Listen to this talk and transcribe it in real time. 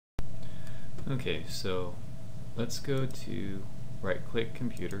Okay, so let's go to right-click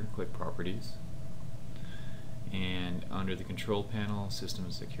Computer, click Properties, and under the Control panel, System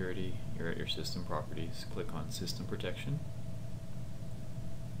and Security, you're at your System Properties. Click on System Protection,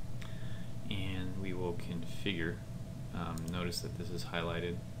 and we will configure. Notice that this is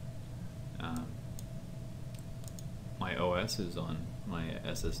highlighted. My OS is on my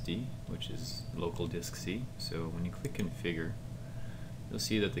SSD, which is local disk C. So when you click Configure, you'll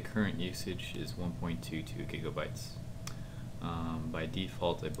see that the current usage is 1.22 gigabytes. By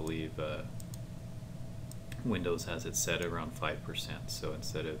default, I believe Windows has it set around 5%. So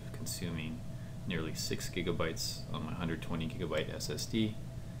instead of consuming nearly 6 gigabytes on my 120 gigabyte SSD,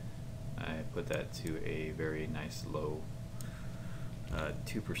 I put that to a very nice low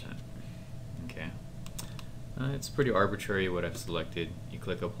 2%. Okay. It's pretty arbitrary what I've selected. You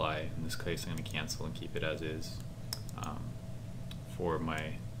click Apply. In this case, I'm going to cancel and keep it as is. For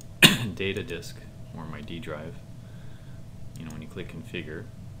my data disk or my D drive, when you click Configure,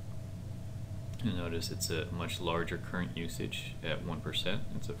 you'll notice it's a much larger current usage at 1%.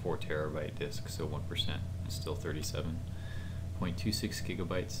 It's a 4 terabyte disk, so 1% is still 37.26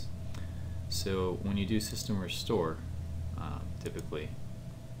 gigabytes. So when you do system restore, typically,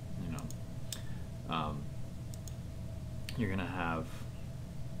 you're going to have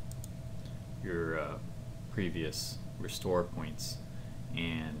your previous restore points,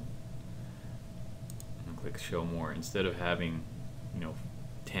 and click Show More. Instead of having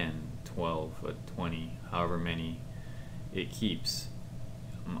 10, 12, 20, however many it keeps,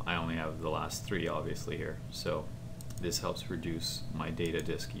 I only have the last 3 obviously here, so this helps reduce my data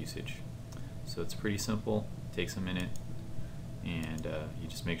disk usage. So it's pretty simple, takes a minute, and you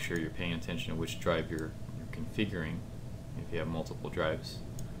just make sure you're paying attention to which drive you're configuring. If you have multiple drives,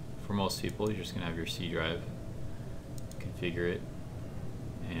 for most people you're just going to have your C drive, configure it,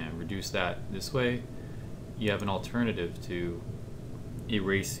 and reduce that. This way you have an alternative to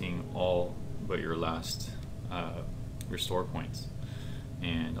erasing all but your last restore points.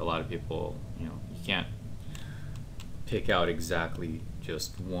 And a lot of people, you can't pick out exactly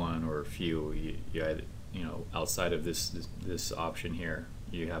just one or a few. You either, outside of this option here,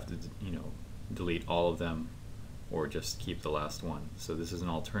 you have to delete all of them or just keep the last one. So this is an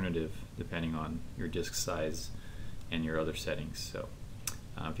alternative depending on your disk size and your other settings. So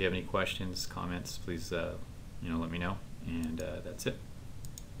if you have any questions, comments, please let me know, and that's it.